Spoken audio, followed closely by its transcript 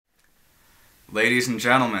Ladies and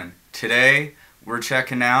gentlemen, today we're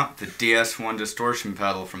checking out the DS1 Distortion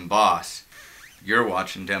pedal from Boss. You're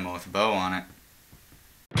watching Demo with a Bow on it.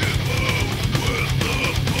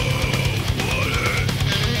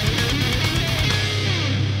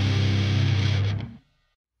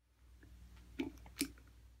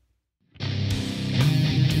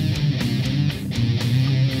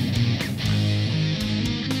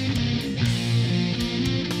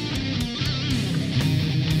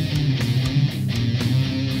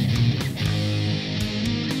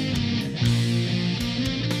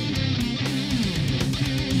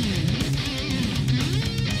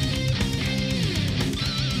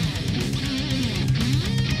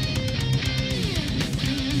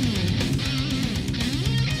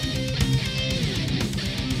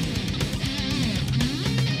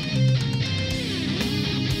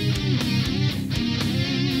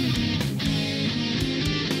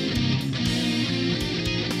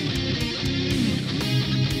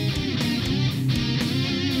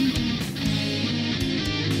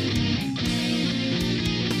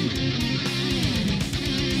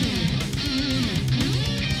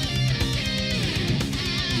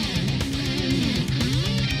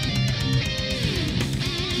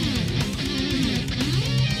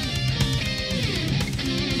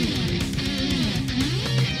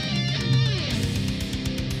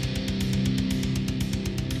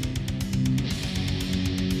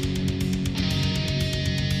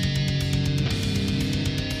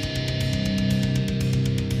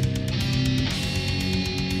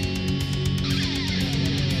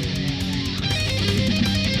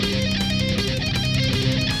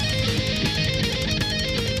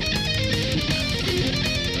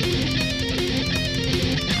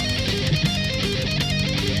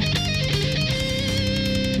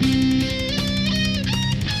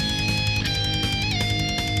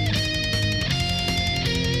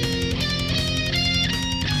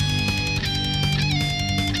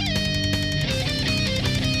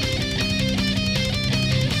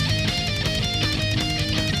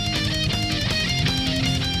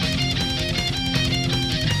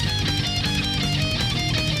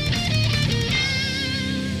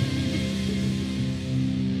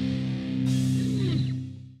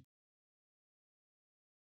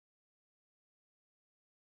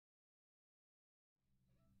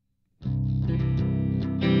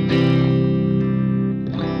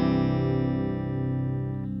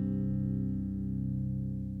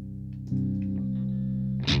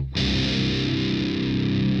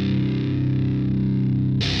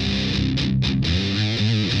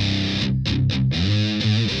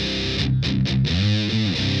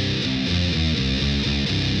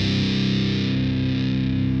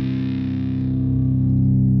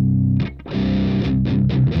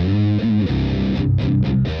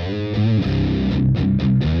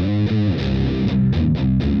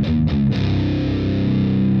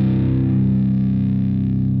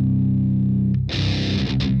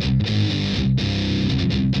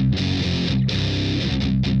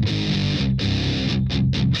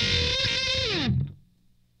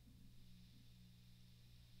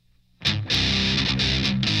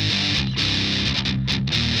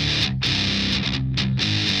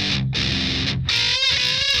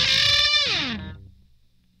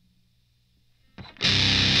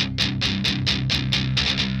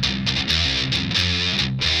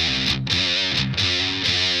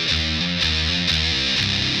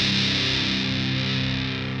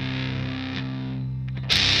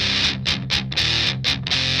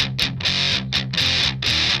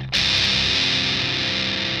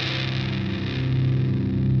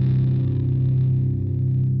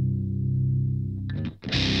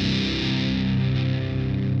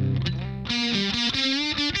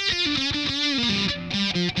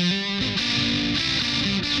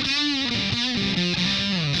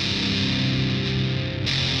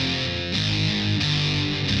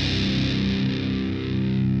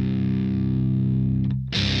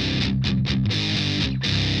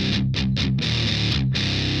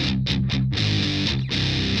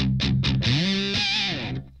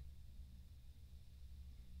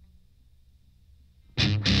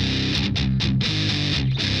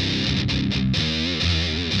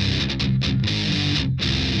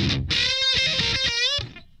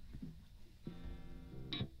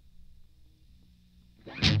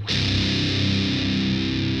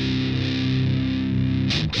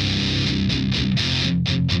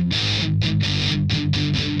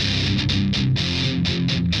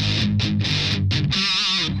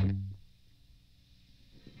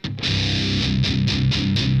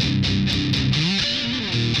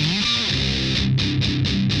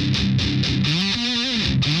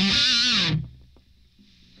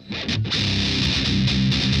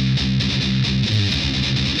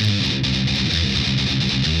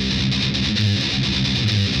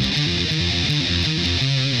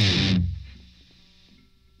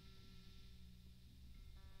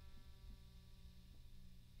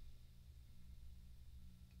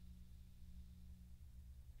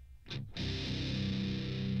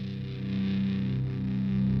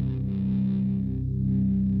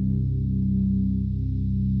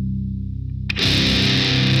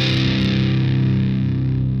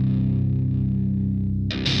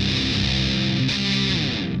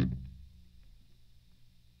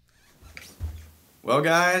 Well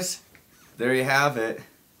guys, there you have it.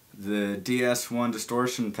 The DS1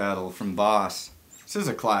 Distortion pedal from Boss. This is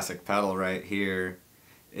a classic pedal right here.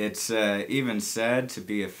 It's even said to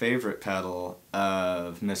be a favorite pedal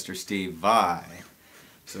of Mr. Steve Vai.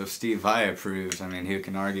 So if Steve Vai approves, I mean, who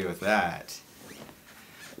can argue with that?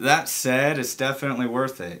 That said, it's definitely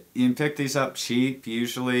worth it. You can pick these up cheap,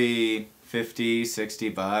 usually 50, 60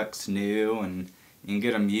 bucks new, and you can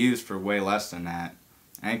get them used for way less than that.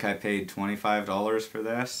 I think I paid $25 for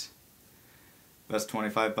this. Best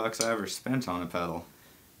 25 bucks I ever spent on a pedal.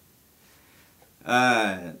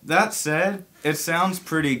 That said, it sounds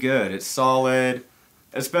pretty good. It's solid,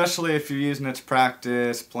 especially if you're using it to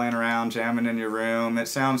practice, playing around, jamming in your room. It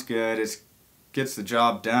sounds good. It gets the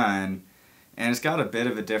job done, and it's got a bit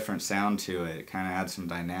of a different sound to it. It kind of adds some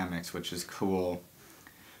dynamics, which is cool.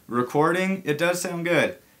 Recording, it does sound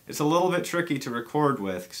good. It's a little bit tricky to record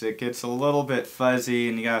with because it gets a little bit fuzzy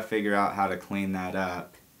and you gotta figure out how to clean that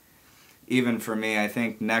up. Even for me, I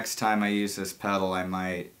think next time I use this pedal I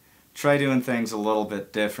might try doing things a little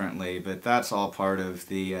bit differently, but that's all part of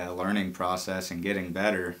the learning process and getting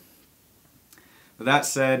better. But that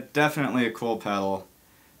said, definitely a cool pedal.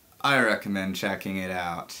 I recommend checking it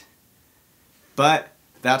out. But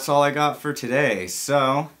that's all I got for today,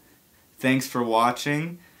 so thanks for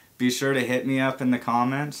watching. Be sure to hit me up in the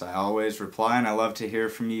comments. I always reply and I love to hear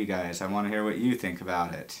from you guys. I want to hear what you think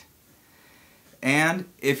about it. And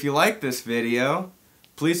if you like this video,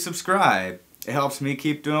 please subscribe. It helps me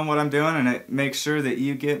keep doing what I'm doing and it makes sure that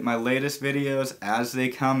you get my latest videos as they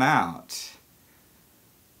come out.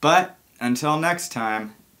 But until next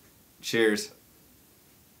time, cheers.